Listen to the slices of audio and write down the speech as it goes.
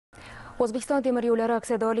O'zbekiston Temiryўlari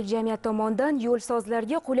aksiyadorlik jamiyati tomonidan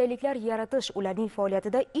yo'lsozlarga qulayliklar yaratish, ularning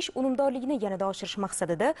faoliyatida ish unumdorligini yanada oshirish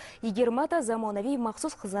maqsadida 20 ta zamonaviy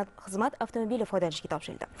maxsus xizmat avtomobili foydalanishga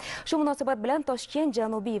topshirildi. Shu munosabat bilan Toshkent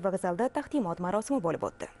Janubiy vokzalida taqdimot marosimi bo'lib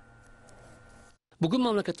o'tdi. Bugun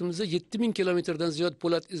mamlakatimizda 7000 kilometrdan ziyod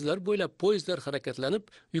po'lat izlar bo'ylab poyezdlar harakatlanib,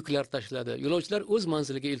 yuklar tashiladi. Yo'lovchilar o'z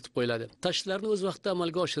manziliga eltib qo'yiladi. Tashishlarni o'z vaqtida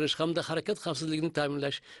amalga oshirish hamda harakat xavfsizligini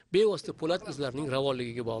ta'minlash bevosita po'lat izlarning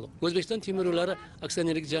ravonligiga bog'liq. O'zbekiston Temiryўlari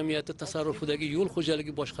aksiyanerlik jamiyati tasarrufidagi yo'l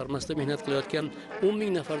xo'jaligi boshqarmasida mehnat qilayotgan 10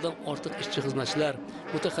 000 nafardan ortiq ishchi xizmatchilar,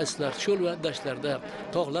 mutaxassislar cho'l va dashtlarda,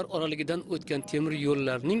 tog'lar oraligidan o'tgan temir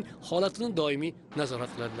yo'llarning holatini doimiy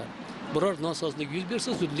nazorat qiladilar. Biror nosozlik yuz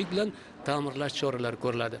bersa zudlik bilan ta'mirlash choralari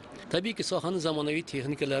ko'riladi. Tabiiyki, sohani zamonaviy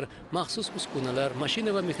texnikalar, maxsus uskunalar,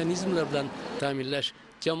 mashina va mexanizmlar bilan ta'minlash,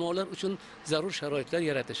 jamoalar uchun zarur sharoitlar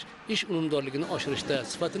yaratish, ish unumdorligini oshirishda,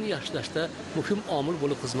 sifatini yaxshilashda muhim omil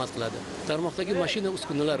bo'lib xizmat qiladi. Tarmoqdagi mashina,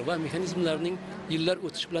 uskunalar va mexanizmlarning yillar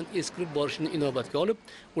o'tish bilan eskirib borishini inobatga olib,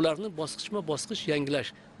 ularni bosqichma-bosqich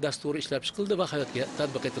yangilash dasturi ishlab chiqildi va hayotga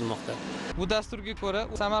tatbiq etilmoqda. Bu dasturga ko'ra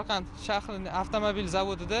Samarqand shahrining avtomobil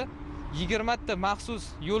zavodida 20 ta maxsus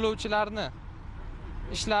yo'lovchilarni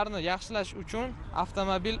ishlarini yaxshilash uchun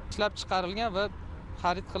avtomobil ishlab chiqarilgan va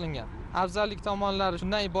xarid qilingan. Afzallik tomonlari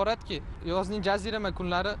shundan iboratki, yozning jazirama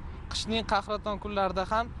kunlari, qishning qahraton kunlarida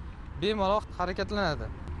ham bemalol harakatlanadi.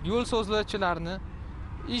 Yo'l so'zlovchilarni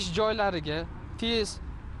ish joylariga tez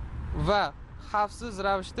va xavfsiz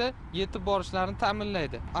ravishda yetib borishlarini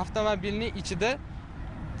ta'minlaydi. Avtomobilning ichida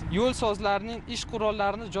yo'l sozlarining ish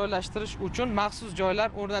qurollarini joylashtirish uchun maxsus joylar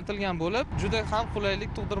o'rnatilgan bo'lib, juda ham qulaylik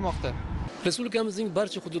tug'dirmoqda. Respublikamizning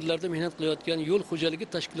barcha hududlarida mehnat qilayotgan yo'l xo'jaligi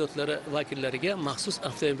tashkilotlari vakillariga maxsus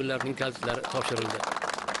avtomobillarning kalitlari topshirildi.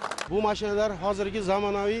 Bu mashinalar hozirgi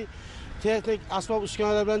zamonaviy texnik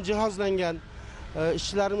asbob-uskunalar bilan jihozlangan.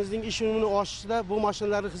 Ishchilarimizning ish unumini oshishida bu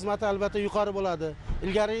mashinalarning xizmati albatta yuqori bo'ladi.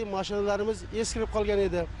 Ilgari mashinalarimiz eskirib qolgan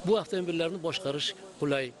edi. Bu avtomobillarni boshqarish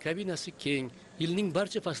qulay, kabinasi keng, yilning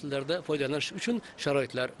barcha fasllarida foydalanish uchun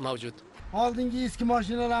sharoitlar mavjud. Oldingi eski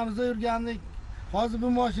mashinalarimizda yurgandik. Hozir bu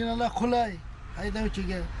mashinalar qulay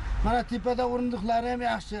haydovchiga. Mana tepada o'rindiqlari ham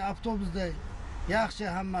yaxshi, avtobusday. Yaxshi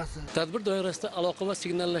hammasi. Tadbir doirasida aloqa va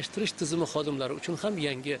signallashtirish tizimi xodimlari uchun ham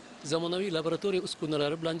yangi zamonaviy laboratoriya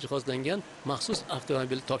uskunalari bilan jihozlangan maxsus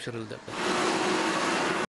avtomobil topshirildi.